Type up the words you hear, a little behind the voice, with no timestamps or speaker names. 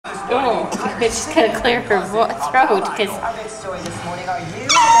Oh, she's gonna clear her throat because. Our big story this morning: are you the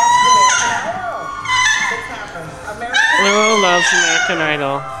next American Idol? It's happened. Willow loves American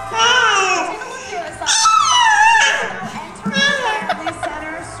Idol.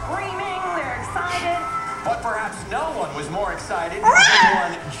 But perhaps no one was more excited than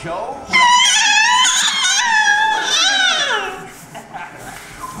one Joe.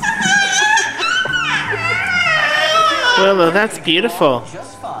 Willow, that's beautiful.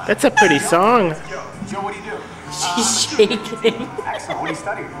 That's a pretty song. Joe, what do you do? She's shaking. Excellent. What do you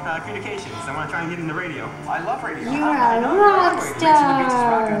study? Communications. I want to try and get into radio. I love radio. You're a rock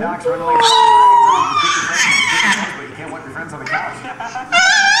star. But you can't want your friends on the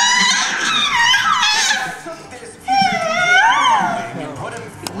couch.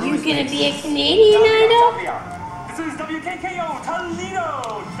 You gonna be a Canadian Idol? This is WKKO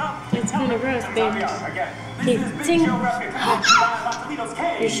Toledo. It's kind of gross, baby. Again. Hey, This is Big sing. Joe Repping. Toledo's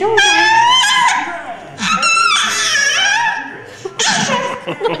K. You're sure?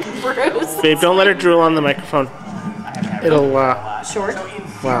 Bruce. Babe, don't let her drool on the microphone. It'll, Short.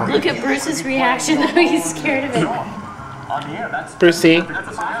 wow. Look at Bruce's reaction though. He's scared of it. On the air, that's Brucey,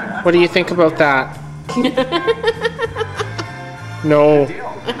 what do you think about that? No.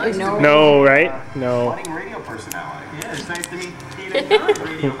 No. No, right? No. budding radio personality. Yeah, it's nice to meet even current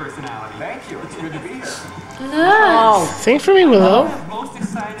radio personality. Thank you. It's good to be here. Look. Sing for me, Willow. Most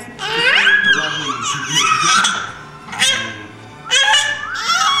excited to see the lovely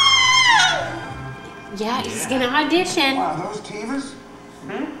Yeah, he's gonna audition. Are those Tevas?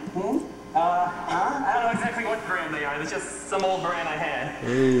 I don't know exactly what brand they are. It's just some old brand I had.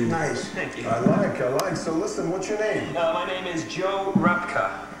 Nice. Thank you. I like. So listen, what's your name? My name is Joe Repka.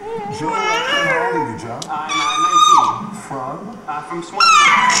 Joe. How old are you, Joe? I'm 19. From? From Swansea.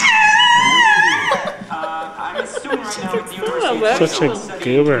 And what do you do? I'm a student right now at the University of Such a Toledo studying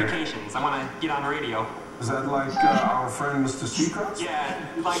goober. communications. I want to get on radio. Is that like our friend Mr. Secrets? Yeah,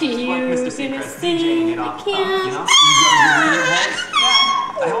 like You Mr. gonna Secrets, sing DJing it the up, piano? you know? You got a good radio voice?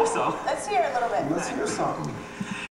 Yeah, I hope so. Let's hear a little bit. Let's hear something.